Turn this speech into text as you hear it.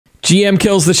GM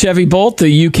kills the Chevy Bolt,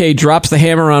 the UK drops the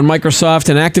hammer on Microsoft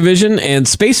and Activision, and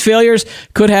space failures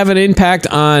could have an impact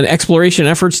on exploration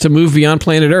efforts to move beyond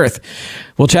planet Earth.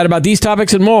 We'll chat about these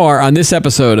topics and more on this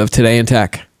episode of Today in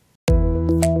Tech.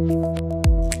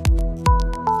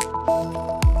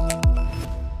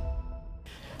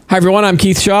 Hi, everyone. I'm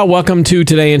Keith Shaw. Welcome to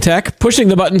Today in Tech. Pushing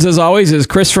the buttons, as always, is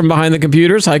Chris from Behind the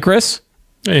Computers. Hi, Chris.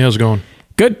 Hey, how's it going?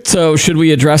 Good. So should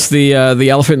we address the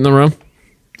elephant in the room?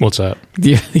 What's that?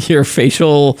 Your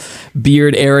facial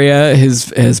beard area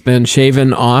has been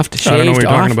shaven off. I don't know what you're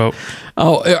talking about.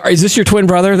 Oh, is this your twin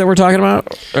brother that we're talking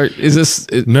about? Or is this...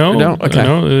 No, okay.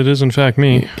 No, it is in fact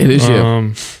me. It is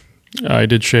you. I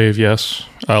did shave, yes.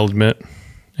 I'll admit,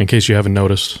 in case you haven't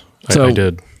noticed. I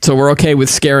did. So we're okay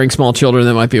with scaring small children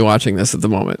that might be watching this at the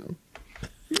moment?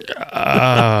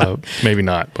 Maybe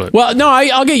not, but... Well, no,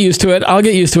 I'll get used to it.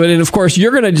 And of course,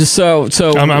 you're going to just... So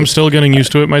I'm still getting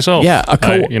used to it myself. Yeah,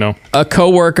 a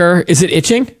coworker... Is it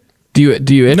itching? Do you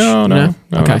itch? No, okay.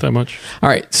 Not that much. All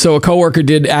right. So a coworker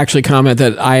did actually comment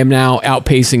that I am now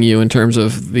outpacing you in terms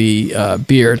of the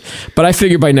beard. But I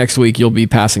figure by next week you'll be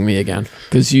passing me again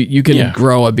because you can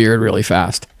grow a beard really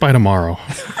fast. By tomorrow,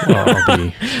 I'll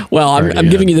be. Well, I'm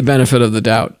giving you the benefit of the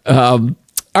doubt.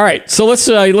 All right, so let's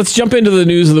jump into the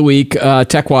news of the week,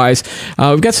 tech-wise.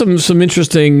 We've got some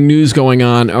interesting news going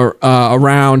on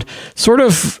around sort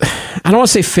of, I don't want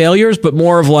to say failures, but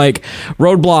more of like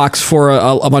roadblocks for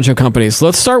a bunch of companies. So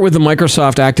let's start with the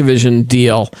Microsoft Activision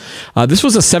deal. This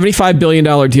was a $75 billion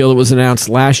deal that was announced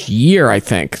last year, I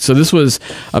think. So this was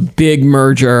a big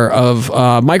merger of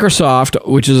Microsoft,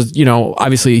 which is,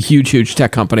 obviously a huge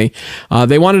tech company.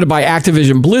 They wanted to buy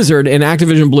Activision Blizzard, and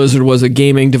Activision Blizzard was a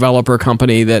gaming developer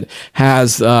company that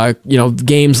has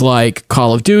games like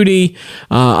Call of Duty.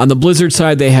 On the Blizzard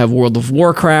side, they have World of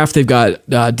Warcraft. They've got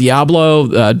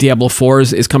Diablo. Diablo 4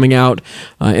 is coming out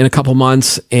in a couple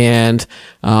months, and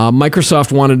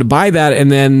Microsoft wanted to buy that.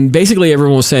 And then basically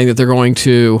everyone was saying that they're going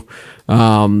to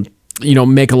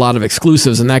make a lot of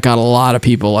exclusives, and that got a lot of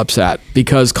people upset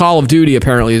because Call of Duty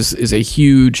apparently is a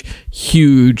huge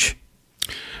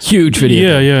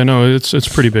video game. Yeah, no, it's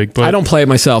pretty big. But I don't play it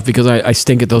myself because I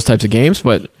stink at those types of games,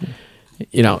 but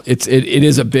it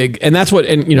is a big, and that's what,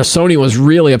 and Sony was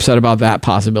really upset about that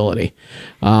possibility.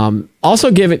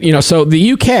 Also given, so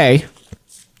the UK,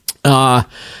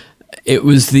 it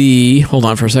was hold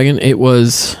on for a second.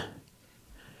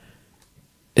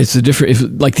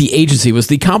 Like the agency was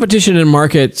the Competition and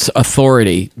Markets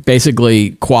Authority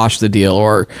basically quashed the deal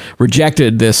or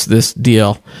rejected this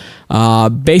deal.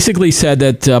 Basically said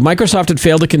that Microsoft had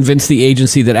failed to convince the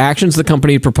agency that actions the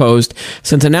company had proposed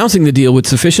since announcing the deal would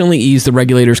sufficiently ease the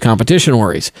regulator's competition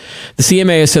worries. The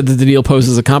CMA has said that the deal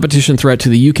poses a competition threat to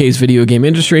the UK's video game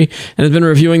industry and has been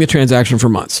reviewing the transaction for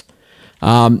months.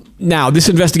 Now, this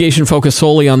investigation focused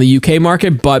solely on the UK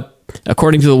market, but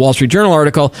according to the Wall Street Journal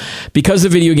article, because the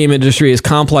video game industry is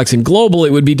complex and global,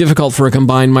 it would be difficult for a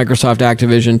combined Microsoft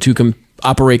Activision to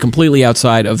operate completely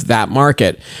outside of that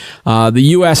market. The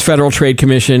U.S. Federal Trade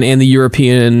Commission and the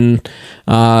European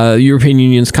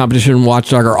Union's competition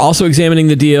watchdog are also examining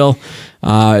the deal.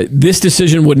 This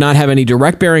decision would not have any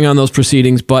direct bearing on those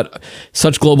proceedings, but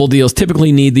such global deals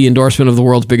typically need the endorsement of the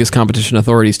world's biggest competition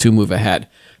authorities to move ahead.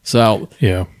 So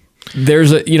yeah.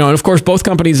 There's and of course, both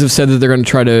companies have said that they're going to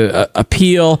try to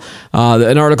appeal.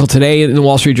 An article today in the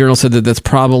Wall Street Journal said that that's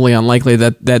probably unlikely.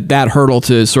 That hurdle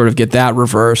to sort of get that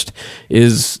reversed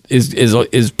is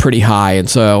pretty high, and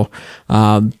so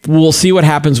we'll see what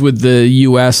happens with the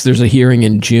U.S. There's a hearing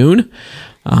in June,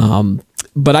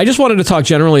 but I just wanted to talk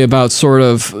generally about sort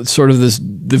of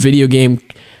the video game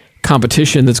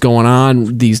competition that's going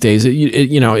on these days. It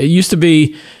used to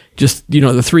be just,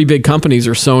 the three big companies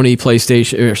are Sony,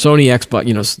 PlayStation, or Sony, Xbox,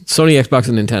 Sony, Xbox,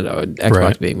 and Nintendo, and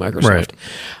Xbox being Microsoft.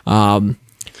 Right.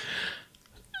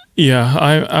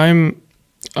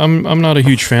 I'm not a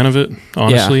huge fan of it,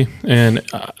 honestly. Yeah. And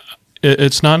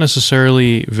it's not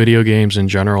necessarily video games in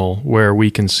general where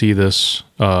we can see this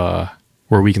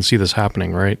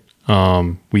happening, right?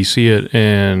 We see it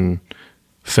in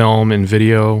film and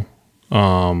video,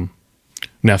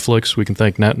 Netflix. We can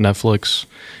thank Netflix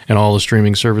and all the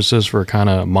streaming services for kind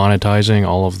of monetizing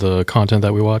all of the content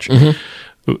that we watch.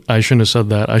 Mm-hmm. I shouldn't have said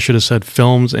that. I should have said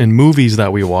films and movies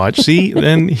that we watch. See,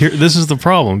 then this is the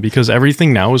problem because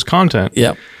everything now is content.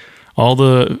 Yep. All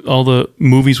the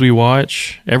movies we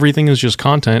watch, everything is just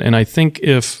content. And I think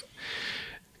if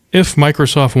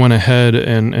Microsoft went ahead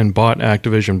and bought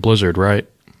Activision Blizzard, right,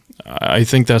 I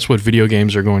think that's what video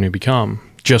games are going to become.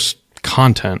 Just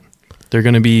content. They're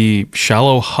going to be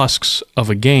shallow husks of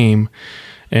a game,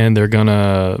 and they're going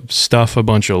to stuff a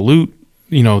bunch of loot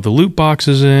you know, the loot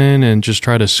boxes in and just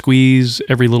try to squeeze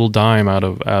every little dime out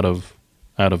of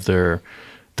their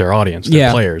audience,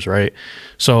 their players, right?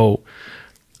 So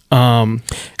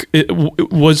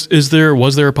was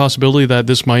there a possibility that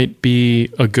this might be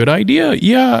a good idea?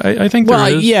 Yeah, I think there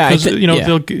is. Yeah, you know,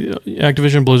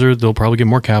 Activision Blizzard, they'll probably get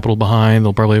more capital behind.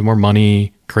 They'll probably have more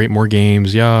money, create more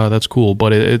games. Yeah, that's cool.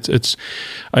 But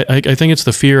I think it's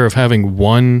the fear of having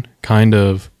one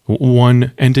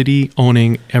entity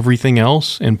owning everything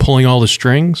else and pulling all the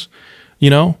strings, you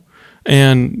know,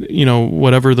 and you know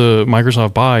whatever the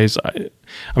Microsoft buys.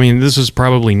 I mean, this is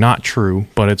probably not true,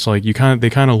 but it's like they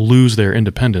kind of lose their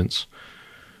independence,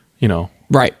 you know.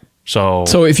 Right. So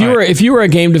if you were a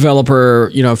game developer,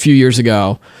 you know, a few years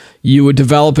ago, you would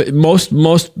develop it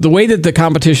the way that the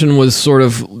competition was sort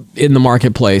of in the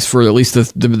marketplace for at least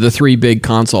the three big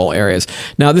console areas.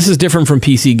 Now, this is different from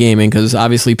PC gaming because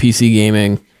obviously PC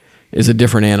gaming is a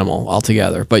different animal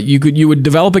altogether. But you would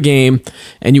develop a game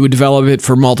and you would develop it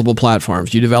for multiple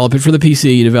platforms. You develop it for the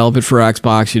PC, you develop it for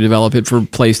Xbox, you develop it for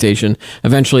PlayStation.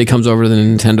 Eventually it comes over to the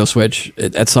Nintendo Switch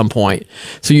at some point.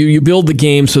 So you build the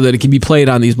game so that it can be played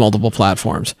on these multiple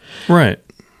platforms. Right.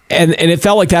 And it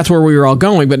felt like that's where we were all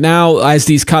going. But now, as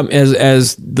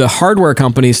as the hardware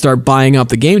companies start buying up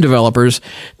the game developers,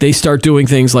 they start doing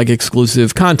things like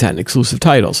exclusive content, exclusive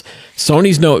titles.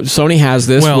 Sony has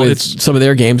this with some of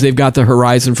their games. They've got the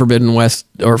Horizon Forbidden West,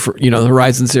 or the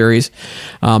Horizon series.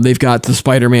 They've got the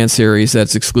Spider-Man series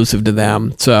that's exclusive to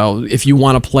them. So if you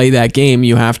want to play that game,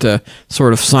 you have to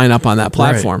sort of sign up on that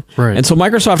platform. Right. And so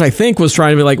Microsoft, I think, was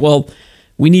trying to be like, well,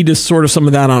 we need to sort of some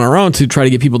of that on our own to try to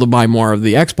get people to buy more of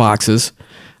the Xboxes,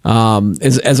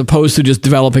 as opposed to just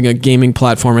developing a gaming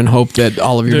platform and hope that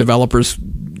all of your developers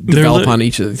develop on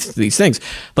each of these things.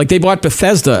 Like they bought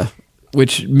Bethesda,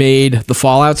 which made the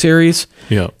Fallout series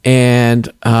and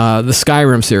the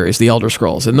Skyrim series, the Elder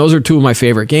Scrolls. And those are two of my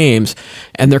favorite games.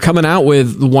 And they're coming out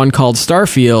with the one called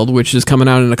Starfield, which is coming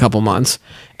out in a couple months.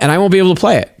 And I won't be able to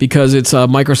play it because it's a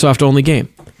Microsoft-only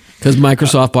game. Because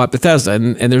Microsoft bought Bethesda,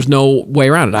 and there's no way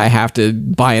around it. I have to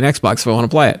buy an Xbox if I want to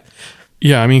play it.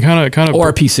 Yeah, I mean, kind of, or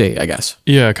a PC, I guess.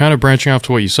 Yeah, kind of branching off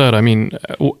to what you said. I mean,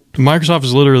 Microsoft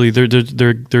is literally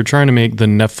they're trying to make the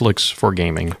Netflix for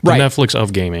gaming, the Netflix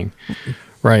of gaming,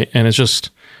 right? And it's just,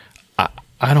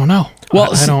 I don't know.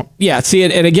 Well, I don't. Yeah, see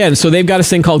it, and again, so they've got this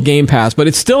thing called Game Pass, but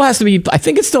it still has to be. I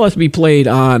think it still has to be played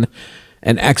on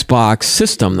an Xbox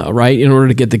system, though, right? In order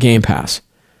to get the Game Pass.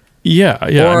 Yeah.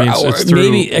 Or, I mean, it's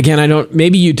through, maybe again, I don't.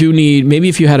 Maybe you do need. Maybe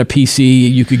if you had a PC,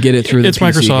 you could get it through. It's the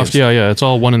PC Microsoft. games. Yeah. It's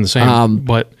all one and the same.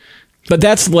 But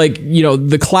that's like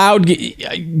the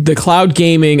cloud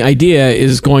gaming idea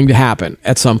is going to happen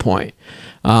at some point.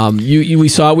 We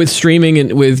saw it with streaming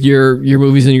and with your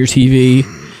movies and your TV.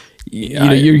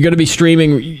 You're going to be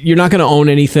streaming. You're not going to own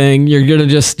anything. You're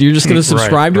just going to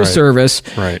subscribe to a service.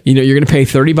 Right. You're going to pay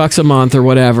 $30 a month or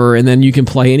whatever, and then you can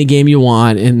play any game you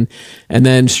want, and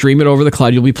then stream it over the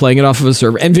cloud. You'll be playing it off of a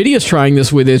server. NVIDIA's trying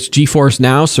this with its GeForce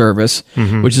Now service,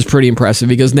 which is pretty impressive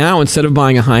because now instead of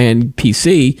buying a high-end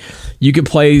PC, you could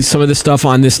play some of this stuff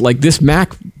on this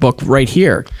MacBook right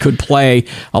here. Could play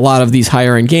a lot of these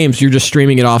higher-end games. You're just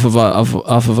streaming it off of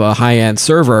a high-end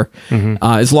server.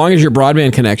 As long as your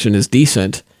broadband connection is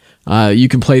decent, you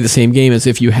can play the same game as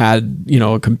if you had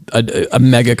a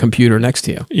mega computer next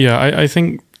to you. Yeah, I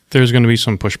think there's going to be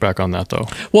some pushback on that, though.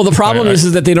 Well, the problem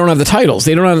is that they don't have the titles.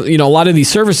 They don't have a lot of these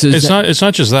services. It's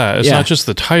not just that. It's not just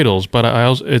the titles, but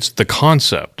it's the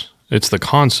concept. It's the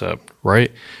concept,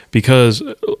 right? Because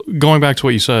going back to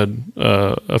what you said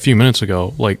a few minutes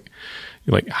ago, like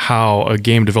how a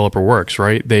game developer works,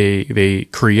 right? They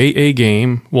create a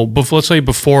game. Well, let's say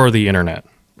before the internet.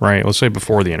 Right. Let's say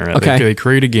before the internet. Okay. They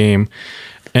create a game,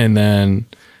 and then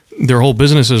their whole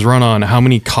business is run on how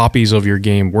many copies of your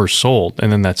game were sold,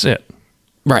 and then that's it.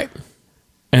 Right.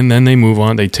 And then they move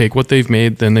on. They take what they've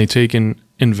made, then they take and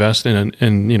invest in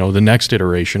the next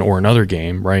iteration or another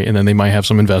game, right? And then they might have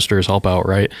some investors help out,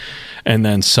 right? And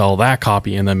then sell that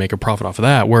copy and then make a profit off of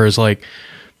that. Whereas like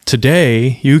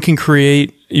today, you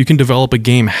can develop a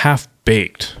game half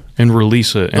baked and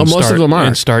release it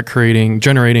and start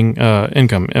generating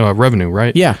income, revenue,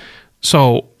 right? Yeah.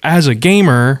 So as a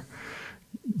gamer,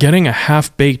 getting a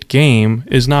half-baked game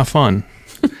is not fun.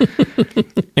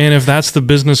 And if that's the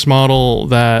business model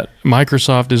that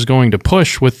Microsoft is going to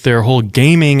push with their whole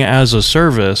gaming as a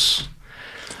service,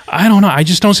 I don't know. I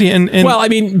just don't see it. Well, I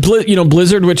mean,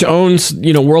 Blizzard, which owns,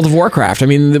 World of Warcraft. I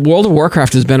mean, the World of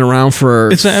Warcraft has been around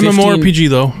for It's an MMORPG,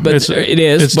 though. But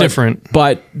it's different.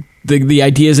 But the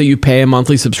idea is that you pay a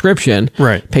monthly subscription,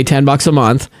 right? Pay $10 a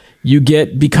month. You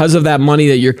get, because of that money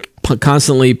that you're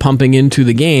constantly pumping into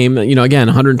the game, you know, again,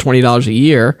 $120 a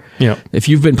year. Yeah. If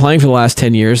you've been playing for the last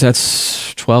 10 years,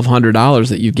 that's $1,200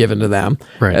 that you've given to them,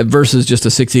 right? Versus just a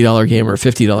 $60 game or a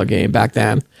 $50 game back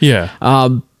then. Yeah.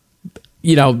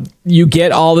 You know, you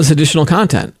get all this additional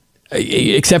content.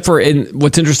 Except for,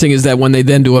 what's interesting is that when they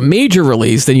then do a major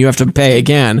release, then you have to pay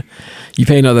again. You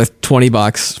pay another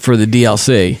 $20 for the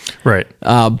DLC. Right.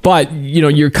 But, you know,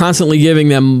 you're constantly giving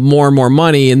them more and more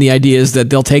money, and the idea is that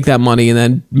they'll take that money and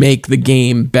then make the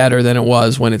game better than it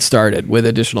was when it started with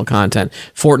additional content.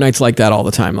 Fortnite's like that all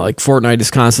the time. Like, Fortnite is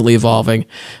constantly evolving,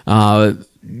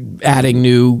 adding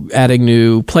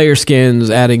new player skins,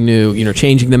 adding new, you know,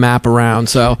 changing the map around.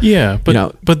 So yeah, but you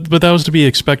know, but that was to be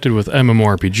expected with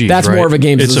MMORPGs. That's right? more of a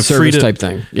games it's as a service type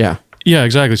thing. Yeah. Yeah,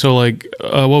 exactly. So like,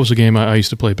 what was the game I used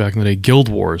to play back in the day? Guild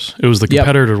Wars. It was the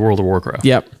competitor to World of Warcraft.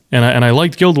 Yep. And I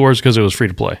liked Guild Wars because it was free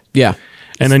to play. Yeah.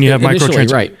 And then you have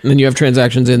microtransactions. Right. And then you have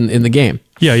transactions in the game.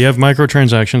 Yeah, you have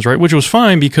microtransactions, right? Which was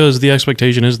fine because the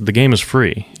expectation is the game is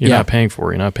free. You're not paying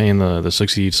for it. You're not paying the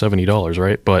 $60, $70,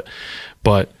 right? But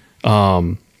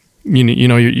you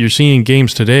know, you're seeing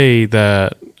games today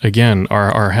that, again,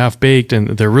 are half-baked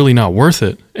and they're really not worth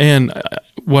it. And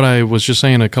what I was just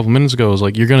saying a couple minutes ago is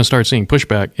like, you're going to start seeing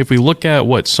pushback. If we look at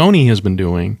what Sony has been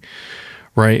doing,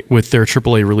 right, with their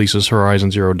AAA releases,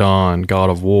 Horizon Zero Dawn, God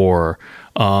of War,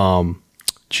 Elden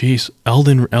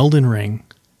Ring.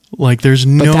 Like, there's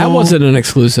no... But that wasn't an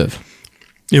exclusive.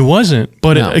 It wasn't.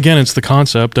 But again, it's the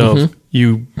concept of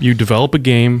you develop a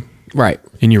game, right,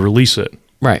 and you release it.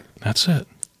 Right. That's it.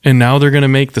 And now they're going to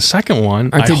make the second one.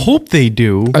 I hope they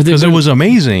do, because it was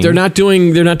amazing. They're not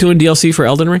doing DLC for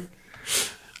Elden Ring?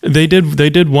 They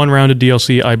did one round of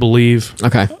DLC, I believe.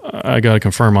 Okay. I got to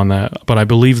confirm on that, but I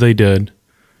believe they did.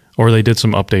 Or they did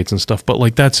some updates and stuff. But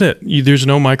like, that's it. There's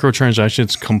no microtransactions.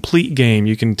 It's a complete game.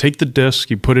 You can take the disc,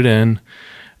 you put it in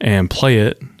and play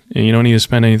it, and you don't need to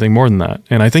spend anything more than that.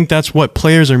 And I think that's what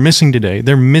players are missing today.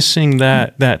 They're missing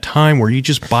that time where you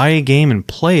just buy a game and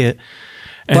play it.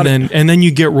 And then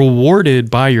you get rewarded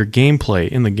by your gameplay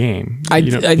in the game. I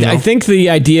think the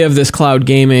idea of this cloud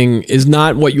gaming is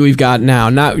not what we've got now.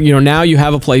 Now you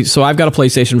have a place. So I've got a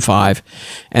PlayStation 5,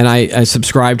 and I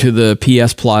subscribe to the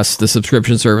PS Plus, the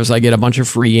subscription service. I get a bunch of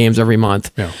free games every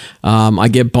month. Yeah. I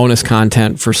get bonus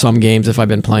content for some games. If I've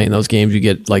been playing those games, you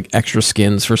get like extra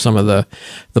skins for some of the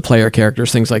player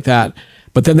characters, things like that.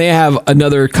 But then they have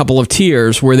another couple of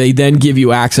tiers where they then give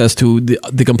you access to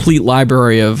the complete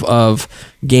library of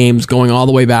games going all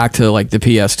the way back to like the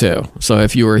PS2. So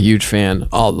if you were a huge fan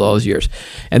all those years,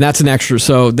 and that's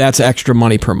that's extra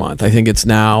money per month. I think it's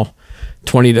now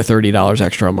 $20 to $30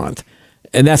 extra a month.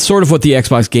 And that's sort of what the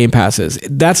Xbox Game Pass is.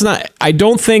 I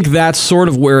don't think that's sort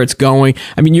of where it's going.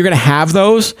 I mean, you're going to have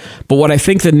those, but what I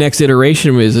think the next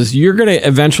iteration is you're going to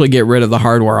eventually get rid of the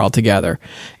hardware altogether.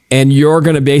 And you're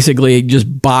going to basically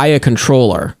just buy a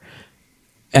controller,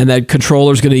 and that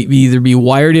controller is going to either be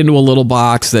wired into a little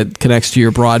box that connects to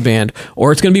your broadband,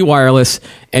 or it's going to be wireless,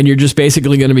 and you're just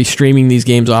basically going to be streaming these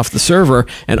games off the server,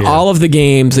 and all of the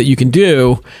games that you can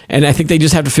do, and I think they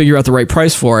just have to figure out the right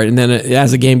price for it, and then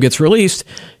as the game gets released,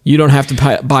 you don't have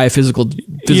to buy a physical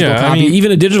copy,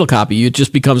 even a digital copy. It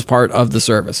just becomes part of the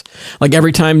service. Like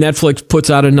every time Netflix puts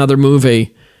out another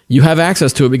movie, you have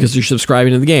access to it because you're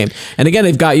subscribing to the game. And again,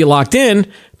 they've got you locked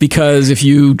in because if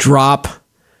you drop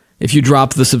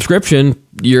the subscription,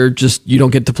 you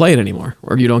don't get to play it anymore,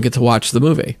 or you don't get to watch the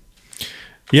movie.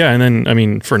 Yeah, and then I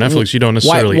mean, for Netflix, you don't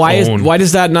necessarily own. Why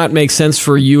does that not make sense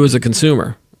for you as a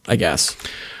consumer, I guess?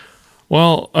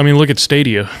 Well, I mean, look at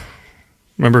Stadia.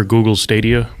 Remember Google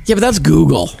Stadia? Yeah, but that's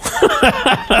Google.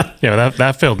 Yeah,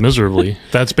 that failed miserably.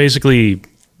 That's basically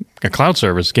a cloud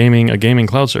service, a gaming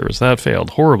cloud service. That failed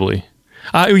horribly.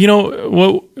 You know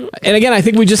what? And again, I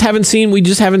think we just haven't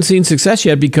seen success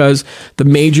yet because the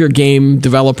major game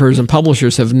developers and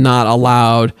publishers have not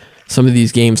allowed some of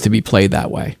these games to be played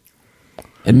that way.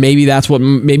 And maybe that's what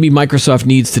Microsoft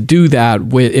needs to do that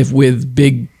with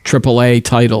big AAA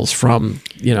titles from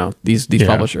these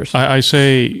publishers. I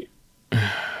think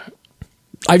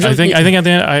at the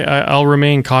end I'll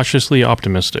remain cautiously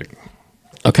optimistic.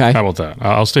 Okay. How about that?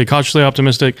 I'll stay cautiously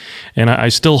optimistic, and I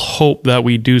still hope that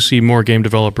we do see more game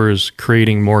developers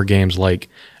creating more games like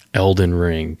Elden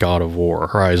Ring, God of War,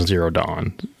 Horizon Zero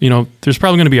Dawn. There's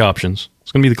probably going to be options.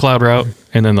 It's going to be the cloud route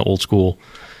and then the old school,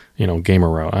 gamer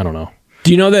route. I don't know.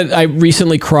 Do you know that I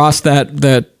recently crossed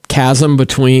that chasm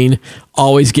between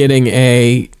always getting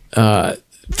a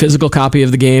physical copy of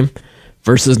the game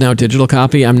versus now digital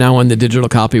copy? I'm now in the digital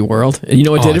copy world. And you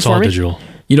know what did it for me? Digital.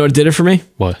 You know what did it for me?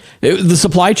 What? The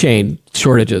supply chain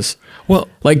shortages. Well,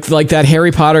 like that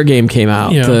Harry Potter game came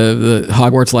out, the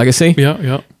Hogwarts Legacy.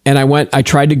 Yeah. And I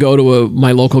tried to go to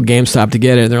my local GameStop to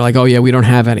get it, and they're like, "Oh yeah, we don't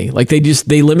have any." Like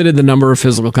they limited the number of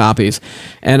physical copies.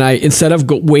 And instead of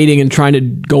waiting and trying to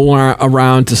go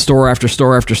around to store after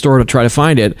store after store to try to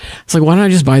find it, it's like, why don't I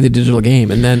just buy the digital game?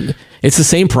 And then it's the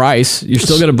same price. You're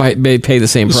still going to pay the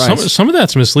same price. Some of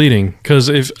that's misleading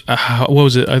because what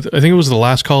was it? I think it was the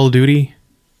last Call of Duty.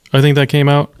 I think that came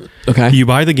out. Okay. You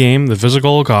buy the game, the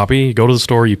physical copy, you go to the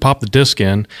store, you pop the disc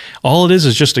in. All it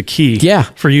is just a key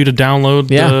for you to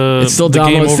download it still the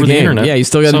game over the internet. Yeah, you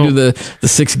still got to do the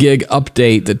 6 gig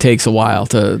update that takes a while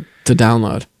to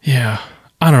download. Yeah.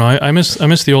 I don't know. I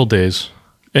miss the old days.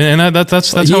 And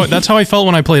that's how I felt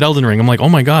when I played Elden Ring. I'm like, "Oh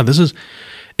my God,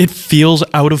 it feels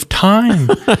out of time."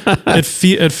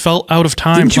 It felt out of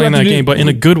time playing that game, but in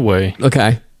a good way.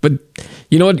 Okay. But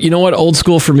you know what old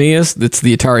school for me is? It's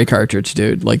the Atari cartridge,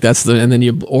 dude. Like that's or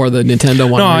the Nintendo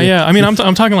one. No, yeah. I mean, I'm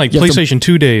talking like PlayStation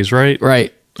 2 days, right?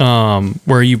 Right.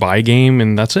 Where you buy a game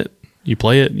and that's it. You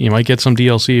play it. You might get some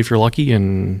DLC if you're lucky,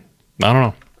 and I don't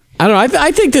know.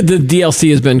 I think that the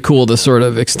DLC has been cool to sort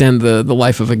of extend the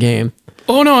life of a game.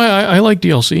 Oh no, I like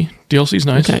DLC. DLC's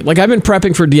nice. Okay. Like I've been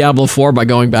prepping for Diablo 4 by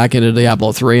going back into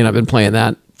Diablo 3, and I've been playing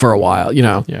that for a while.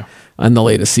 On the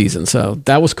latest season, so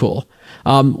that was cool.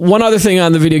 One other thing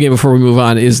on the video game before we move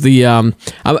on is the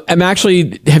I'm actually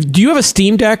do you have a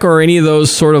Steam Deck or any of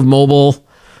those sort of mobile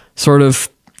sort of,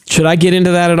 should I get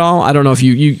into that at all? I don't know if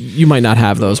you might not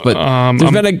have those, but I've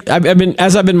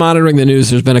been monitoring the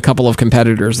news, there's been a couple of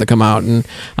competitors that come out, and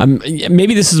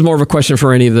maybe this is more of a question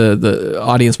for any of the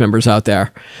audience members out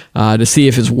there to see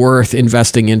if it's worth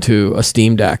investing into a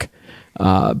Steam Deck.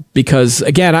 Because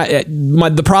again,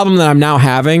 the problem that I'm now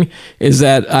having is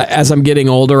that as I'm getting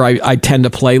older, I tend to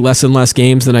play less and less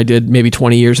games than I did maybe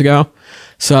 20 years ago.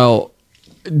 So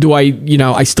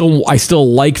I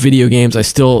still like video games. I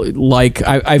still like,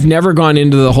 I've never gone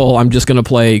into the whole, I'm just going to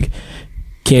play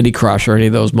Candy Crush or any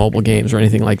of those mobile games or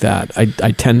anything like that.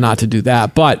 I tend not to do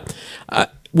that. But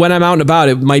when I'm out and about,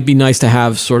 it might be nice to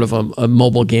have sort of a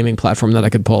mobile gaming platform that I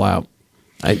could pull out.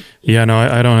 I don't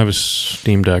have a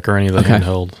Steam Deck or any of the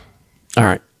handheld. All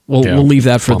right, we'll leave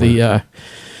that for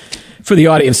the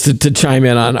audience to chime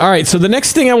in on. All right, so the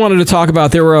next thing I wanted to talk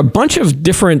about, there were a bunch of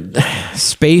different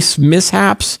space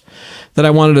mishaps that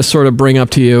I wanted to sort of bring up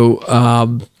to you.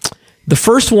 The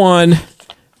first one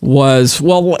was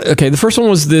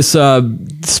this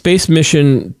space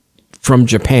mission from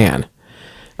Japan.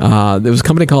 There was a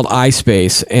company called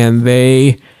iSpace, and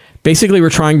they basically were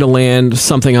trying to land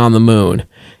something on the moon,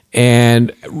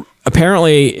 and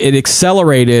apparently it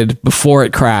accelerated before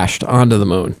it crashed onto the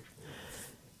moon.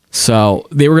 So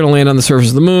they were going to land on the surface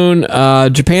of the moon.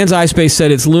 Japan's iSpace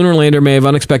said its lunar lander may have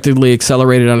unexpectedly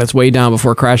accelerated on its way down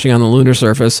before crashing on the lunar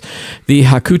surface. The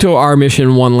Hakuto R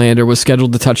Mission 1 lander was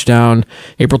scheduled to touch down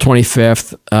April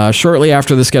 25th. Shortly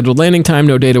after the scheduled landing time,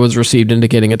 no data was received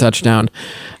indicating a touchdown.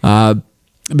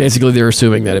 Basically, they're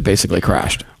assuming that it basically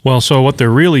crashed. Well, so what they're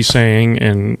really saying,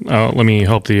 and let me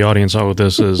help the audience out with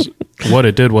this, is what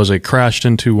it did was it crashed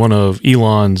into one of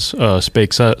Elon's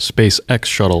SpaceX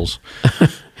shuttles.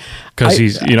 Because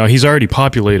he's already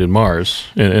populated Mars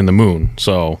and the moon.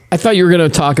 So I thought you were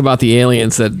going to talk about the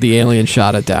aliens, that the aliens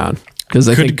shot it down. Because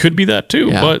I think could be that too.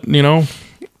 Yeah. But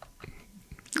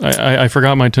I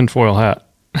forgot my tinfoil hat.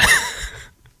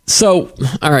 So,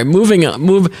 all right, moving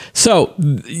on. So,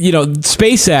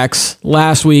 SpaceX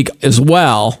last week as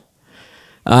well,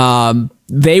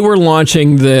 they were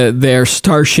launching their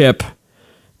Starship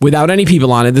without any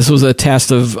people on it. This was a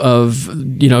test of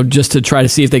just to try to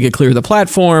see if they could clear the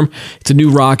platform. It's a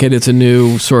new rocket. It's a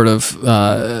new sort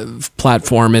of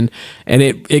platform, and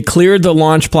it cleared the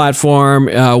launch platform.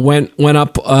 Went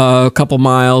up a couple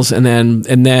miles, and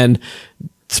then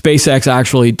SpaceX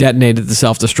actually detonated the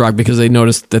self-destruct because they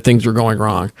noticed that things were going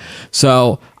wrong.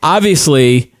 So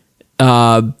obviously,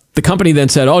 the company then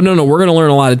said, "Oh no, we're going to learn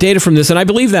a lot of data from this," and I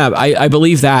believe that. I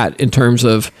believe that in terms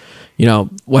of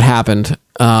what happened.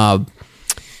 The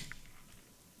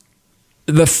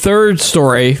third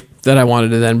story that I wanted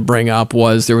to then bring up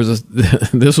was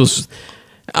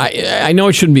I know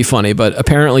it shouldn't be funny, but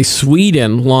apparently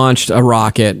Sweden launched a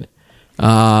rocket.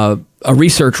 A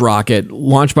research rocket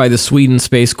launched by the Sweden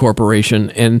Space Corporation,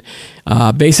 and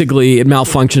basically it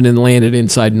malfunctioned and landed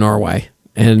inside Norway.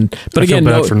 But again,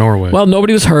 feel bad for Norway. Well,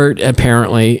 nobody was hurt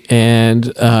apparently, and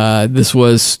this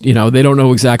was they don't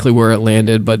know exactly where it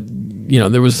landed, but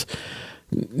there was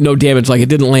no damage. Like it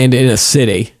didn't land in a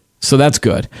city, so that's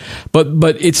good. But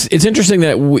it's interesting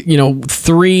that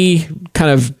 3 kind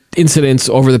of incidents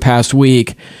over the past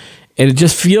week. And it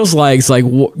just feels like it's like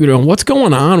what's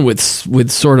going on with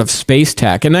sort of space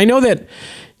tech. And I know that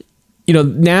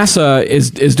NASA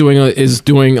is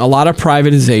doing a lot of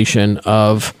privatization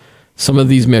of some of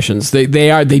these missions.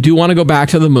 They do want to go back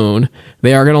to the moon.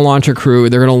 They are going to launch a crew.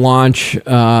 They're going to launch,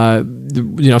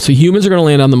 so humans are going to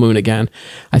land on the moon again.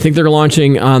 I think they're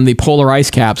launching on the polar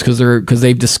ice caps because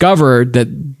they've discovered that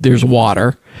there's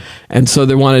water, and so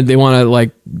they want to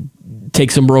like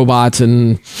take some robots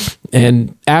and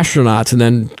astronauts and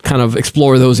then kind of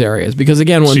explore those areas, because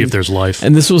again, see if there's life.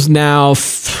 And this was now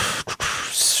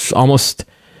almost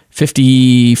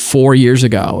 54 years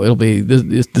ago.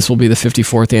 This will be the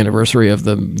 54th anniversary of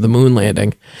the moon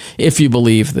landing, if you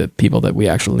believe the people that we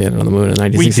actually landed on the moon in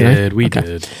 1969. We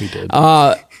did.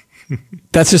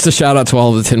 That's just a shout out to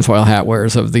all of the tinfoil hat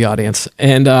wearers of the audience.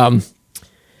 And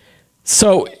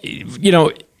so,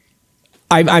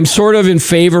 I'm sort of in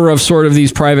favor of sort of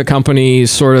these private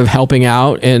companies sort of helping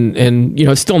out, and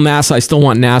it's still NASA. I still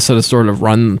want NASA to sort of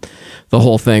run the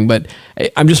whole thing. But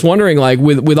I'm just wondering, like,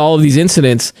 with all of these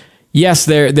incidents, yes,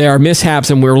 there are mishaps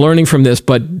and we're learning from this,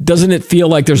 but doesn't it feel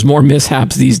like there's more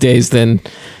mishaps these days than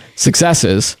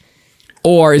successes?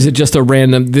 Or is it just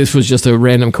this was just a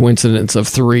random coincidence of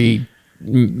 3,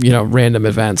 random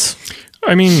events?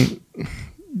 I mean,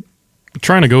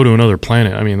 trying to go to another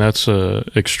planet, I mean, that's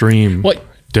extreme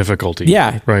difficulty.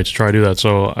 Yeah. Right, to try to do that.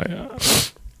 So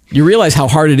you realize how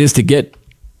hard it is to get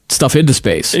stuff into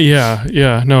space.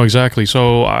 Yeah, no, exactly.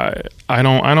 So I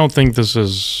don't think it's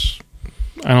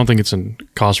a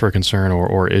cause for concern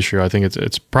or issue. I think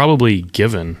it's probably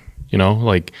given,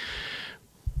 like,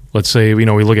 let's say, we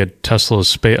look at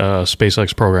Tesla's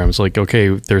SpaceX program. It's like, okay,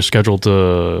 they're scheduled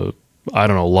to,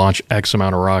 launch X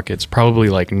amount of rockets. Probably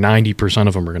like 90%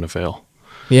 of them are going to fail.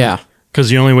 Yeah. Because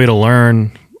the only way to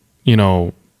learn,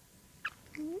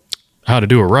 how to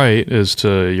do it right is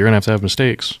you're going to have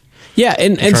mistakes. Yeah.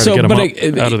 And so, out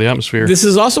of the atmosphere. This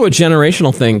is also a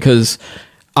generational thing, because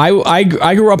I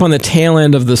grew up on the tail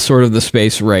end of the sort of the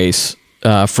space race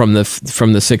from the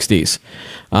 60s.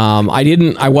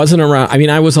 I wasn't around. I mean,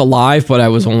 I was alive, but I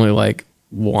was only like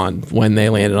 1 when they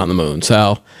landed on the moon.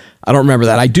 So I don't remember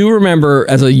that. I do remember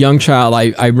as a young child,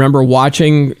 I remember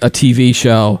watching a TV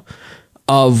show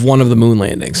of one of the moon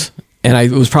landings. And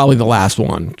it was probably the last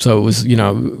one. So it was,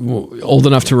 old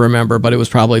enough to remember, but it was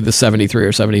probably the 73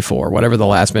 or 74, whatever the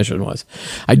last mission was.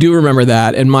 I do remember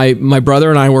that. And my brother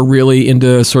and I were really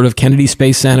into sort of Kennedy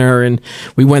Space Center. And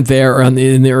we went there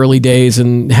in the early days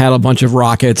and had a bunch of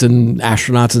rockets and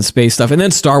astronauts and space stuff. And then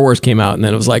Star Wars came out, and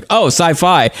then it was like, oh,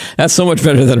 sci-fi. That's so much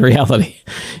better than reality,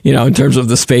 in terms of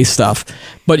the space stuff.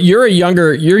 But you're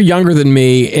younger than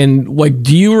me. And like,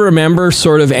 do you remember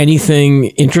sort of anything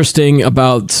interesting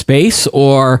about space?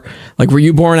 Or like, were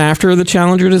you born after the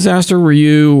Challenger disaster? Do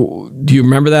you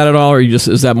remember that at all? Or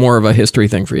is that more of a history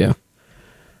thing for you?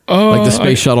 Like the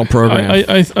space shuttle program?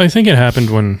 I think it happened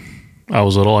when I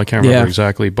was little. I can't remember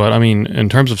exactly. But I mean, in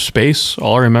terms of space,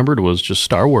 all I remembered was just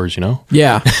Star Wars,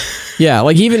 Yeah. Yeah.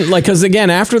 Like even like, cause again,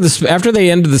 after they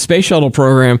ended the space shuttle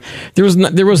program, there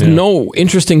was no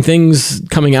interesting things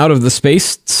coming out of the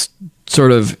space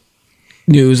sort of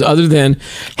news other than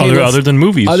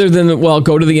movies,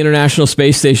 go to the International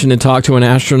Space Station and talk to an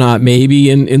astronaut, maybe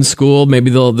in school. Maybe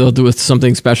they'll do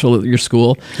something special at your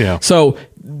school. Yeah. So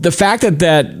the fact that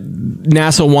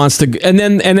NASA wants to, and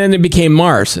then it became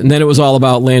Mars, and then it was all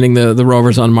about landing the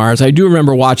rovers on Mars. I do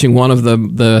remember watching one of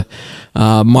the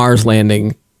Mars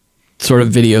landing sort of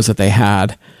videos that they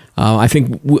had. I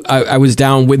think I was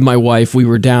down with my wife. We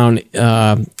were down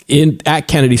at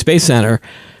Kennedy Space Center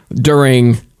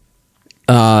during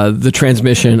the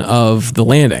transmission of the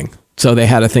landing. So they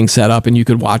had a thing set up and you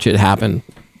could watch it happen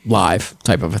live,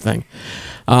 type of a thing.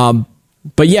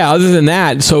 But yeah, other than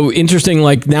that, so interesting,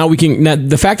 like now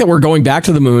the fact that we're going back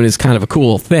to the moon is kind of a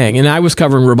cool thing. And I was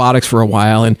covering robotics for a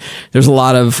while, and there's a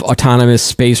lot of autonomous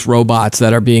space robots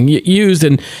that are being used.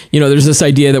 And, there's this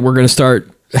idea that we're going to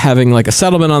start having like a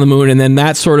settlement on the moon, and then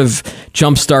that sort of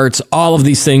jump starts all of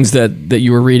these things that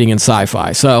you were reading in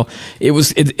sci-fi. So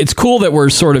it's cool that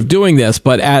we're sort of doing this,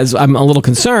 but as I'm a little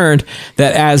concerned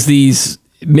that as these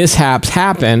mishaps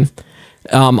happen,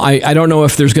 I don't know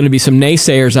if there's going to be some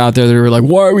naysayers out there that are like,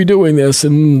 why are we doing this?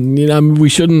 And we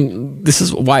shouldn't. This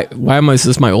is why is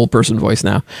this my old person voice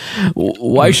now?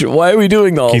 Why are we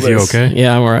doing all Keith, this? You okay?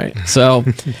 Yeah, I'm all right. So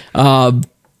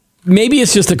maybe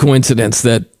it's just a coincidence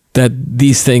that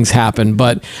these things happen,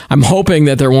 but I'm hoping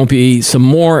that there won't be some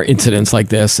more incidents like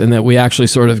this, and that we actually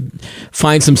sort of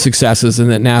find some successes,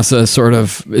 and that NASA sort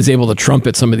of is able to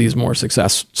trumpet some of these more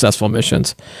successful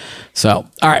missions. So,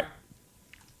 all right.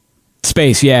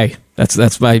 Space, yay.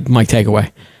 That's my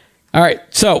takeaway. All right.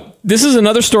 So this is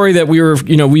another story that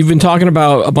we've been talking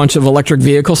about a bunch of electric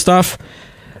vehicle stuff.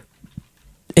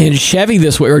 And Chevy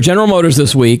this week, or General Motors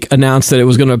this week, announced that it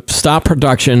was going to stop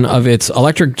production of its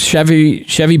electric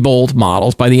Chevy Bolt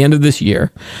models by the end of this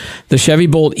year. The Chevy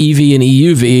Bolt EV and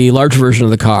EUV, large version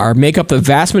of the car, make up the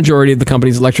vast majority of the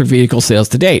company's electric vehicle sales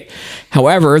to date.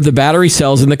 However, the battery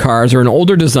cells in the cars are an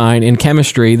older design and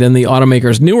chemistry than the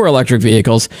automaker's newer electric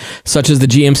vehicles, such as the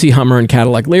GMC Hummer and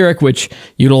Cadillac Lyriq, which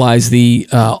utilize the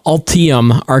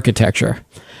Ultium architecture.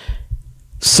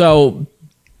 So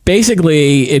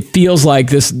basically, it feels like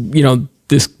this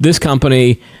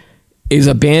company is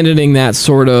abandoning that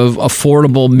sort of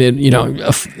affordable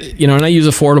and I use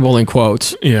affordable in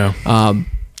quotes. Yeah.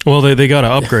 Well, they got to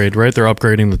upgrade, right? They're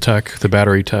upgrading the tech, the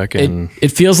battery tech, and it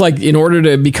feels like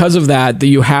because of that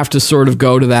you have to sort of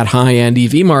go to that high end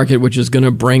EV market, which is going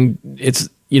to bring it's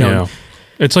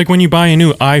like when you buy a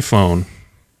new iPhone,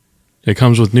 it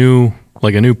comes with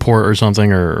like a new port or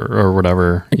something or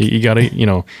whatever. You gotta,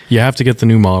 you have to get the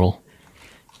new model.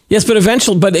 Yes, but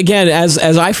again, as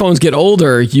iPhones get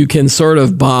older, you can sort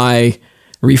of buy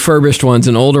refurbished ones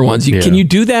and older ones. Can you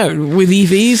do that with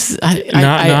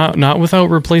EVs? Not without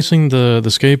replacing the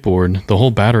skateboard, the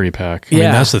whole battery pack. I mean,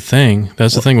 that's the thing.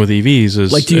 That's the thing with EVs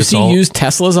is like, do you see used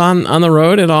Teslas on the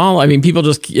road at all? I mean, people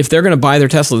if they're going to buy their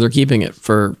Tesla, they're keeping it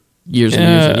for years and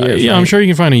years and years. Yeah, right? I'm sure you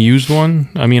can find a used one.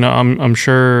 I mean, I'm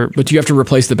sure. But do you have to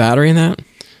replace the battery in that?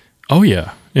 Oh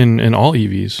yeah, in all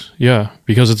EVs, yeah,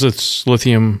 because it's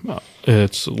lithium.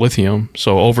 It's lithium,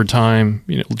 so over time,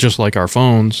 just like our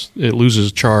phones, it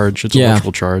loses charge. It's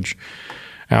electrical charge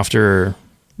after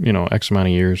X amount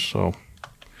of years. So,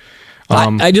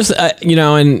 I'm not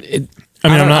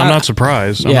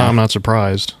surprised. I'm not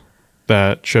surprised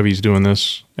that Chevy's doing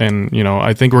this, and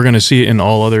I think we're going to see it in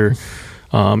all other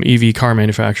EV car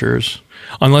manufacturers,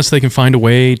 unless they can find a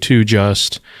way to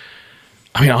just.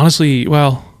 I mean, honestly,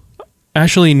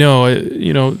 actually, no.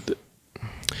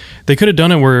 They could have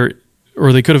done it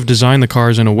or they could have designed the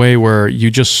cars in a way where you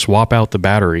just swap out the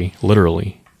battery,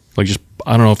 literally. Like,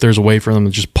 I don't know if there's a way for them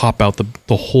to just pop out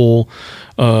the whole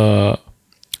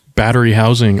battery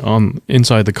housing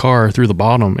inside the car through the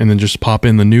bottom, and then just pop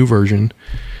in the new version.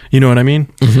 You know what I mean?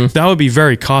 Mm-hmm. That would be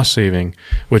very cost saving,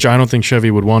 which I don't think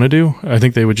Chevy would want to do. I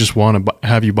think they would just want to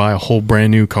have you buy a whole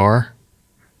brand new car.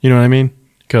 You know what I mean?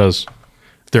 Because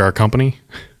they're our company.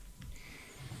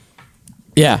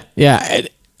 Yeah.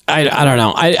 I don't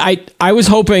know. I was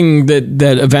hoping that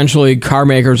eventually car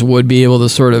makers would be able to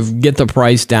sort of get the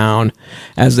price down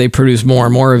as they produce more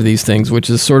and more of these things, which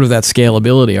is sort of that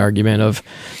scalability argument of,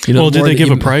 Well, did they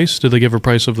give a price? Did they give a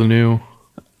price of their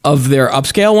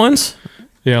upscale ones?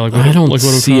 Yeah, I don't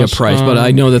see a price, but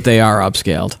I know that they are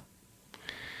upscaled.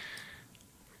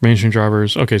 Mainstream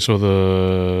drivers. Okay, so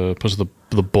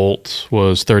the Bolt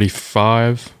was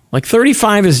 35. Like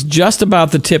 35 is just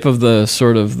about the tip of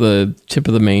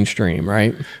the mainstream,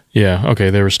 right? Yeah. Okay.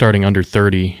 They were starting under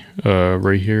 30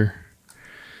 right here.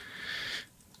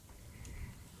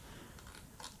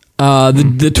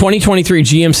 The 2023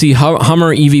 GMC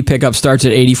Hummer EV pickup starts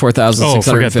at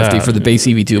 $84,650 for the base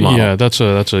EV2 model. Yeah, that's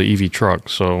a EV truck.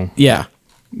 So yeah,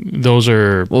 those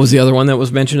are. What was the other one that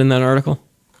was mentioned in that article?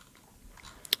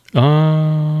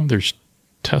 There's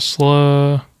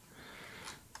Tesla.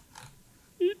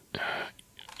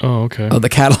 Oh, okay. Oh, the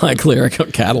Cadillac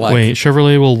Lyriq. Cadillac. Wait,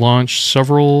 Chevrolet will launch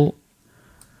several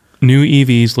new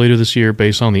EVs later this year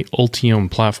based on the Ultium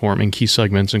platform in key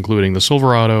segments, including the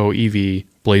Silverado EV,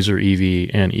 Blazer EV,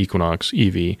 and Equinox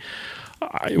EV.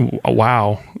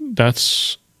 Wow,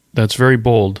 that's very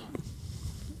bold.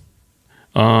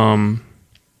 I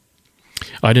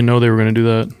didn't know they were going to do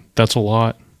that. That's a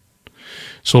lot.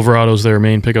 Silverado's their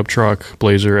main pickup truck,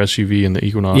 Blazer SUV, and the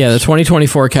Equinox. Yeah, the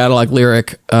 2024 Cadillac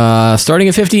Lyriq, starting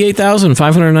at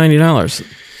 $58,590.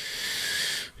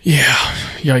 Yeah,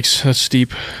 yikes, that's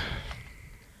steep.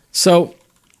 So,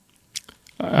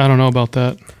 I don't know about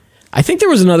that. I think there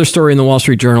was another story in the Wall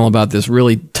Street Journal about this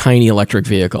really tiny electric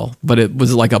vehicle, but it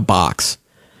was like a box.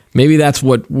 Maybe that's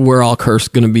what we're all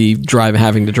cursed going to be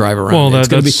having to drive around. Well,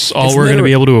 that's all we're going to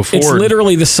be able to afford. It's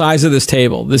literally the size of this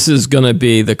table. This is going to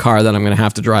be the car that I'm going to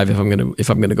have to drive if I'm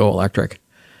going to go electric.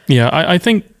 Yeah, I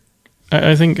think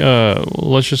let's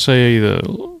just say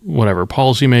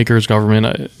policymakers,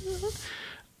 government,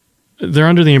 they're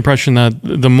under the impression that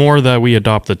the more that we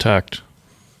adopt the tech,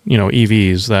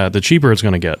 EVs, that the cheaper it's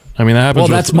going to get. I mean, that happens.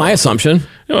 Well, that's my assumption.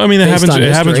 I mean, it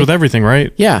happens with everything,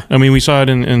 right? Yeah. I mean, we saw it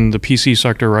in the PC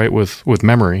sector, right, with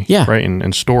memory, yeah, right,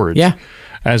 and storage. Yeah.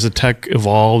 As the tech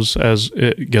evolves, as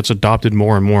it gets adopted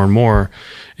more and more and more,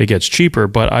 it gets cheaper.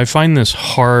 But I find this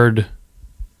hard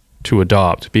to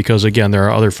adopt, because again, there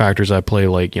are other factors at play,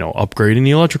 like, you know, upgrading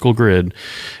the electrical grid.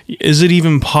 Is it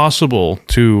even possible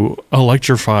to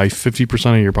electrify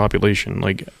 50% of your population?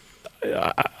 Like,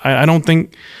 I don't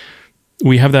think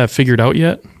we have that figured out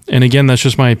yet. And again, that's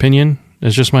just my opinion.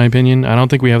 It's just my opinion. I don't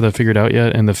think we have that figured out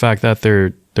yet. And the fact that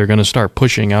they're going to start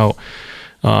pushing out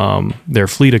their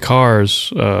fleet of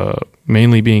cars,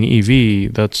 mainly being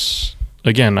EV, that's,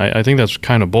 again, I think that's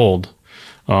kind of bold.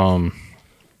 And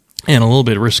a little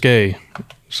bit risque.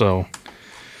 So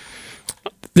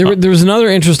there was another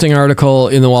interesting article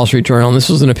in the Wall Street Journal, and this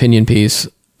was an opinion piece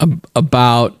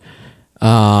about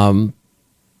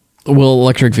will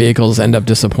electric vehicles end up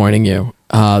disappointing you?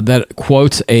 That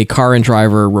quotes a Car and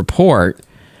Driver report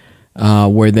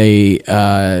where they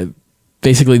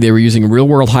basically they were using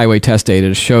real-world highway test data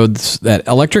to show that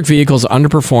electric vehicles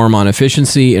underperform on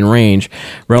efficiency and range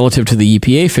relative to the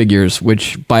EPA figures,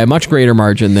 which by a much greater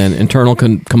margin than internal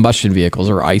combustion vehicles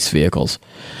or ICE vehicles.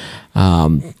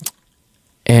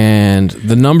 And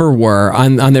the number were,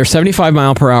 on their 75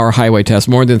 mile per hour highway test,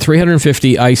 more than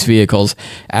 350 ICE vehicles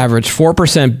averaged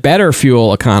 4% better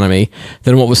fuel economy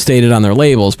than what was stated on their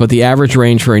labels, but the average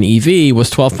range for an EV was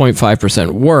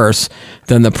 12.5% worse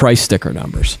than the price sticker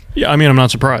numbers. Yeah, I mean, I'm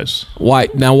not surprised. Why?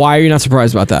 Now, why are you not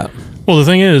surprised about that? Well, the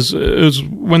thing is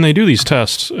when they do these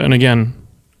tests, and again,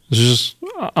 it's just,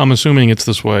 I'm assuming it's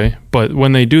this way, but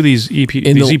when they do these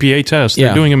EPA tests,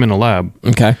 they're doing them in a lab.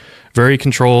 Okay. Very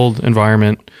controlled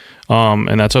environment,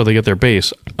 and that's how they get their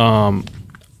base.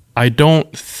 I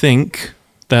don't think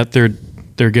that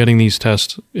they're getting these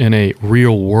tests in a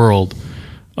real world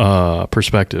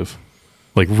perspective,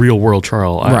 like real world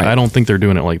trial. Right. I don't think they're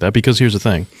doing it like that, because here's the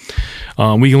thing.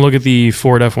 We can look at the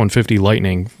Ford F-150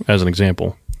 Lightning as an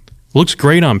example. Looks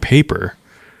great on paper,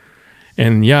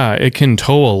 and yeah, it can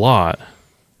tow a lot,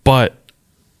 but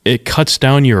it cuts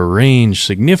down your range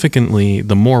significantly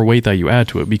the more weight that you add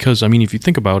to it. Because, I mean, if you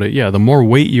think about it, yeah, the more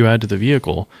weight you add to the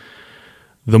vehicle,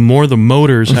 the more the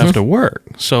motors have to work.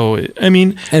 So, I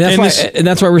mean... And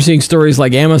that's why we're seeing stories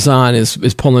like Amazon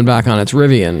is pulling back on its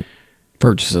Rivian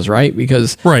purchases, right?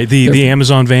 Because... Right, the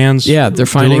Amazon vans. Yeah, they're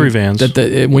finding delivery vans.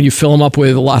 That when you fill them up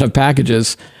with a lot of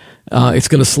packages, it's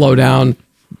going to slow down...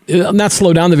 Not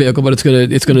slow down the vehicle, but it's going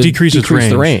to decrease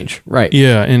the range. Right.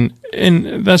 Yeah, and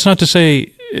that's not to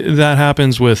say that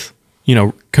happens with, you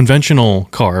know, conventional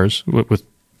cars with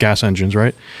gas engines,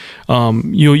 right?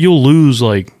 You'll lose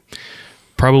like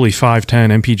probably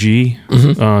 5-10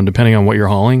 mpg depending on what you're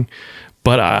hauling,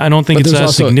 but I don't think it's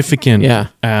as significant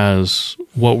as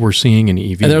what we're seeing in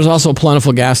EV. And there's also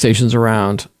plentiful gas stations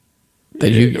around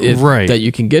that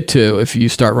you can get to if you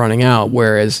start running out,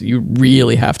 whereas you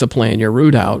really have to plan your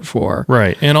route out for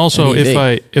And also,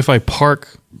 if I park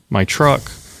my truck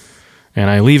and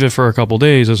I leave it for a couple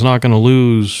days, it's not going to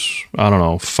lose, I don't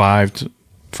know, 5 to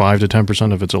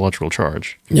 10% of its electrical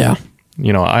charge. Yeah.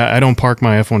 You know, I don't park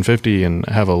my F-150 and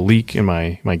have a leak in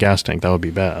my gas tank. That would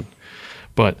be bad.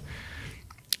 But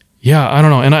yeah, I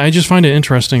don't know. And I just find it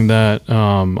interesting that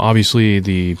obviously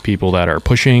the people that are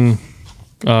pushing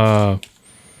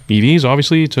EVs,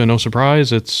 obviously, to no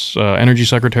surprise, it's Energy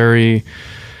Secretary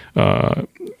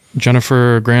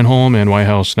Jennifer Granholm and White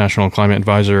House National Climate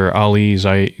Advisor Ali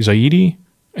Zaidi,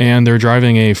 and they're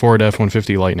driving a Ford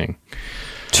F-150 Lightning.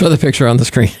 Show the picture on the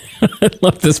screen. I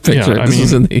love this picture. Yeah,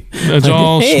 it's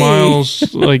all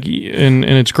smiles, like, and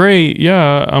it's great.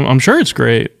 Yeah, I'm sure it's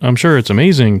great. I'm sure it's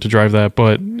amazing to drive that.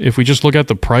 But if we just look at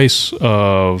the price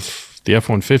of the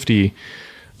F-150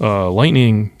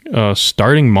 Lightning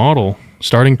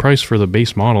starting price for the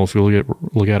base model, if you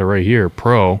look at it right here,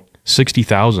 Pro,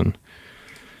 $60,000,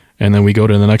 and then we go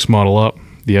to the next model up,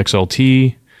 the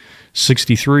XLT,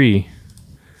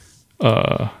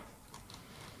 $63,000.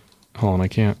 Hold on, I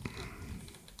can't.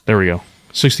 There we go.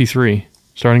 63.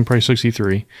 Starting price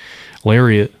 63.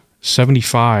 Lariat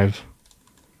 75.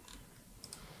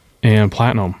 And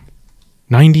Platinum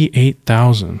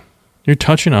 98,000. You're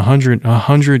touching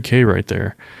 100K right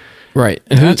there. Right.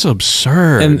 That's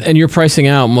absurd. And you're pricing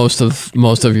out most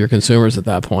of your consumers at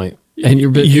that point. And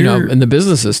and the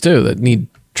businesses too that need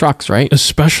trucks, right?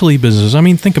 Especially businesses. I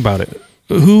mean, think about it.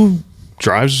 Who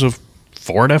drives a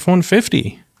Ford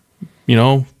F-150? You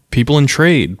know, people in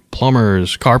trade,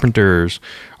 plumbers, carpenters,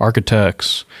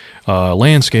 architects,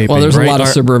 landscaping. Well, there's a lot of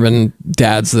suburban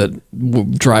dads that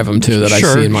drive them too that I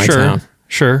see in my town.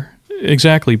 Sure,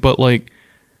 exactly. But like,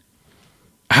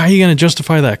 how are you going to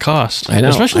justify that cost? I know.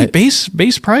 Especially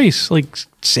base price, like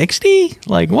 60?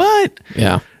 Like what?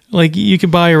 Yeah. Like you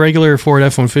could buy a regular Ford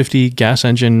F-150 gas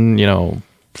engine,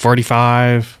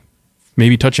 45,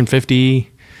 maybe touching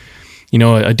 50,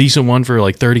 a decent one for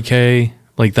like 30K.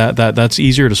 Like that's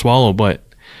easier to swallow, but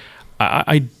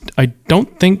I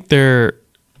don't think they're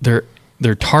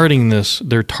targeting this.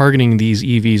 They're targeting these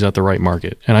EVs at the right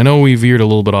market. And I know we veered a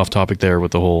little bit off topic there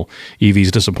with the whole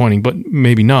EVs disappointing, but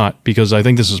maybe not, because I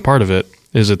think this is part of it.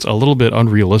 Is it's a little bit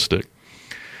unrealistic.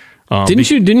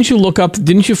 Didn't you look up?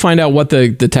 Didn't you find out what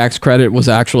the tax credit was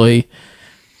actually?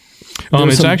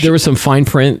 There was some fine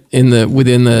print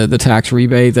within the tax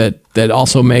rebate that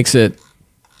also makes it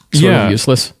sort of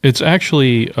useless. It's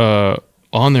actually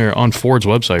on there on Ford's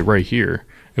website right here.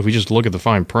 If we just look at the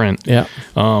fine print,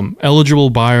 eligible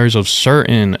buyers of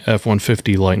certain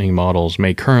F-150 Lightning models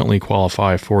may currently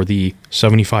qualify for the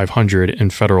 $7,500 in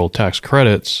federal tax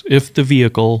credits if the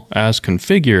vehicle, as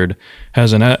configured,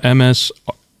 has an MSRP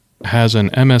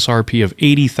of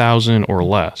 $80,000 or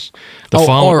less.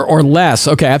 Or less.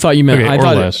 Okay, I thought you meant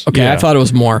less. I thought it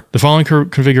was more. The following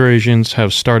configurations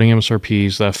have starting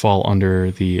MSRPs that fall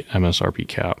under the MSRP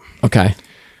cap. Okay.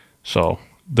 So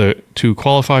to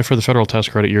qualify for the federal tax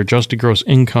credit, your adjusted gross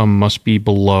income must be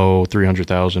below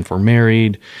 $300,000 for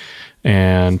married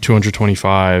and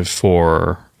 $225,000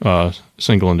 for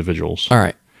single individuals. All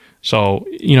right. So,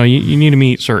 you need to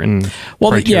meet certain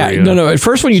criteria. No. At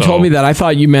first when you told me that, I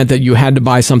thought you meant that you had to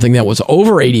buy something that was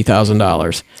over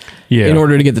 $80,000 in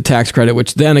order to get the tax credit,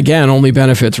 which then again only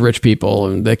benefits rich people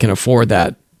and they can afford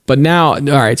that. But now, all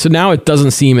right, so now it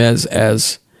doesn't seem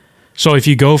as so if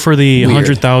you go for the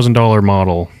 $100,000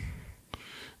 model,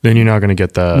 then you're not going to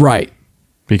get that. Right.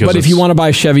 But if you want to buy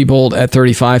a Chevy Bolt at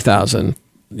 $35,000,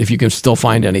 if you can still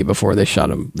find any before they shut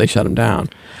them down,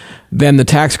 then the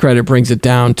tax credit brings it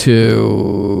down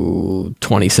to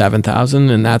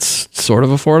 $27,000, and that's sort of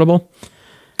affordable.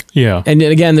 Yeah. And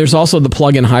again, there's also the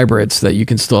plug-in hybrids that you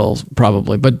can still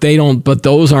probably, but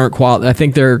those aren't quality. I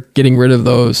think they're getting rid of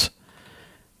those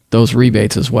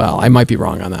rebates as well. I might be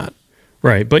wrong on that.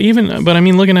 Right. But I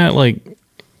mean, looking at like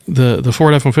the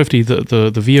Ford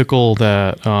F-150, the vehicle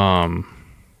that,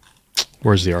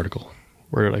 where's the article?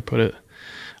 Where did I put it?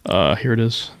 Here it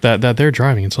is. That they're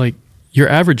driving. It's like your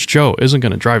average Joe isn't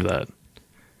going to drive that.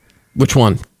 Which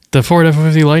one? The Ford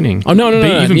F-150 Lightning. Oh, no.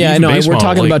 Yeah, no, we're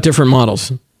talking about different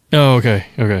models. Oh, okay.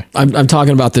 I'm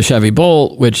talking about the Chevy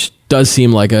Bolt, which does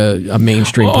seem like a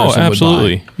mainstream person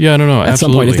absolutely. Would buy. Yeah, no. At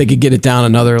some point, if they could get it down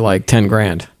another like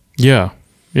 $10,000. Yeah.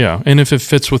 Yeah, and if it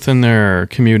fits within their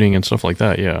commuting and stuff like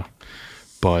that, yeah.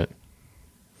 But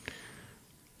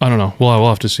I don't know. Well, we'll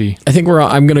have to see. I think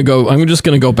I'm just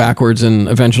gonna go backwards, and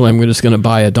eventually I'm just gonna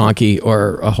buy a donkey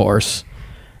or a horse,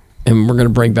 and we're gonna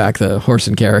bring back the horse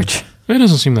and carriage. It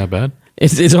doesn't seem that bad.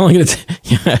 It's only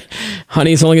gonna,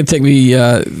 honey. It's only gonna take me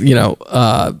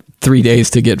 3 days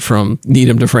to get from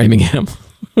Needham to Framingham,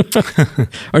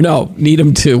 or no,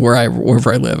 Needham to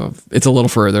wherever I live. It's a little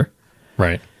further.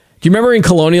 Right. Do you remember in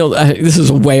Colonial, this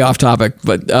is way off topic,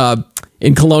 but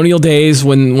in Colonial days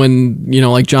when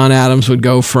like John Adams would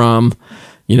go from,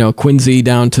 Quincy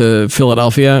down to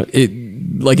Philadelphia,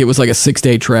 it was like a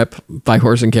 6-day trip by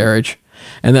horse and carriage.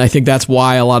 And then I think that's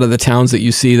why a lot of the towns that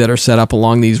you see that are set up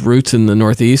along these routes in the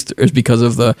Northeast is because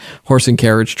of the horse and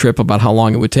carriage trip, about how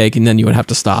long it would take. And then you would have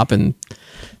to stop and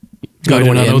go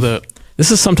to an inn. I know that. This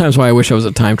is sometimes why I wish I was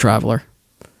a time traveler.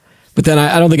 But then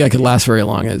I don't think I could last very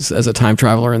long as a time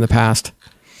traveler in the past.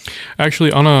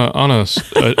 Actually, on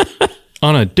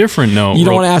a different note, you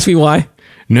don't want to ask me why?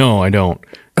 No, I don't.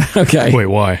 Okay. Wait,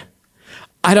 why?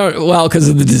 I don't. Well, because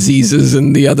of the diseases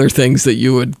and the other things that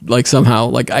you would like somehow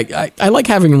like. I like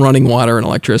having running water and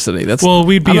electricity.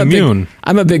 We'd be immune.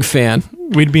 I'm a big fan.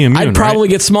 We'd be immune. I'd probably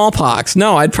get smallpox.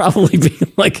 No, I'd probably be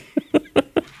like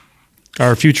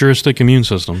our futuristic immune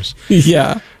systems.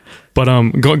 Yeah. But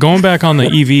going back on the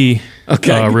EV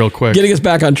real quick. Getting us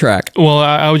back on track. Well,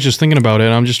 I was just thinking about it.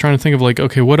 I'm just trying to think of like,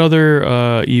 okay, what other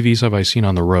EVs have I seen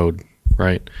on the road,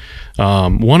 right?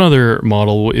 One other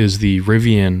model is the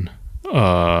Rivian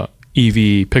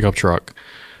EV pickup truck,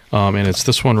 and it's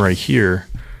this one right here.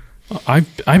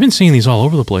 I've been seeing these all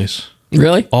over the place.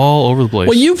 Really? All over the place.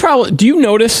 Well, do you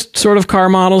notice sort of car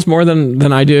models more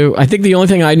than I do? I think the only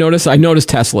thing I notice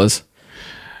Teslas.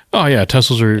 Oh yeah,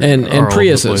 Teslas are and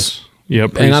Priuses. Yeah,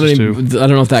 Priuses and I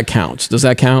don't know if that counts. Does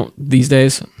that count these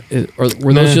days? Or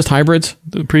were those just hybrids?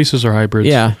 The Priuses are hybrids.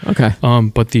 Yeah. Okay.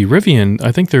 But the Rivian,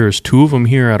 I think there's 2 of them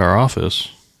here at our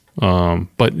office.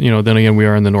 But then again, we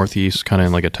are in the Northeast, kind of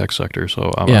in like a tech sector,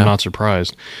 so I'm not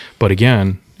surprised. But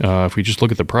again, if we just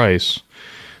look at the price,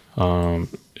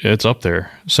 it's up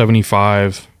there,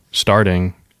 75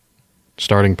 starting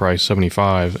price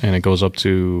 75, and it goes up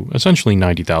to essentially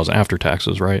 90,000 after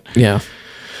taxes, right? Yeah.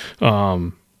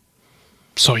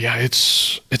 So yeah,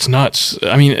 it's nuts.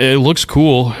 I mean, it looks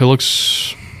cool. It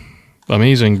looks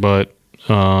amazing, but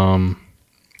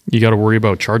you got to worry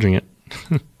about charging it.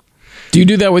 Do you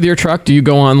do that with your truck? Do you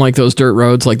go on like those dirt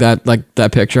roads like that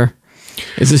picture?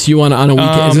 Is this you on a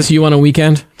weekend? Is this you on a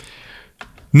weekend?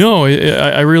 No,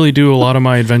 I really do a lot of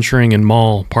my adventuring in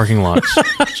mall parking lots.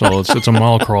 So it's a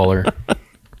mall crawler.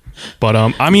 But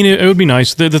I mean, it would be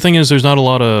nice. The thing is, there's not a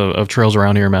lot of trails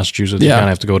around here in Massachusetts. You kind of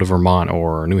have to go to Vermont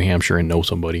or New Hampshire and know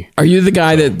somebody. Are you the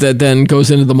guy that then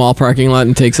goes into the mall parking lot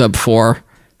and takes up 4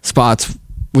 spots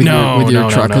with your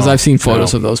truck? Because I've seen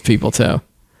photos of those people too.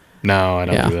 No, I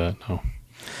don't do that. No.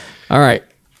 All right,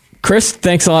 Chris,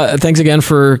 thanks a lot. Thanks again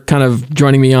for kind of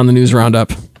joining me on the news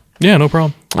roundup. Yeah, no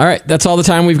problem. All right, that's all the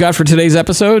time we've got for today's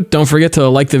episode. Don't forget to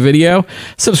like the video,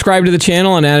 subscribe to the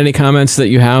channel, and add any comments that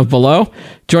you have below.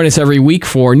 Join us every week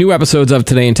for new episodes of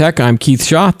Today in Tech. I'm Keith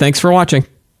Shaw. Thanks for watching.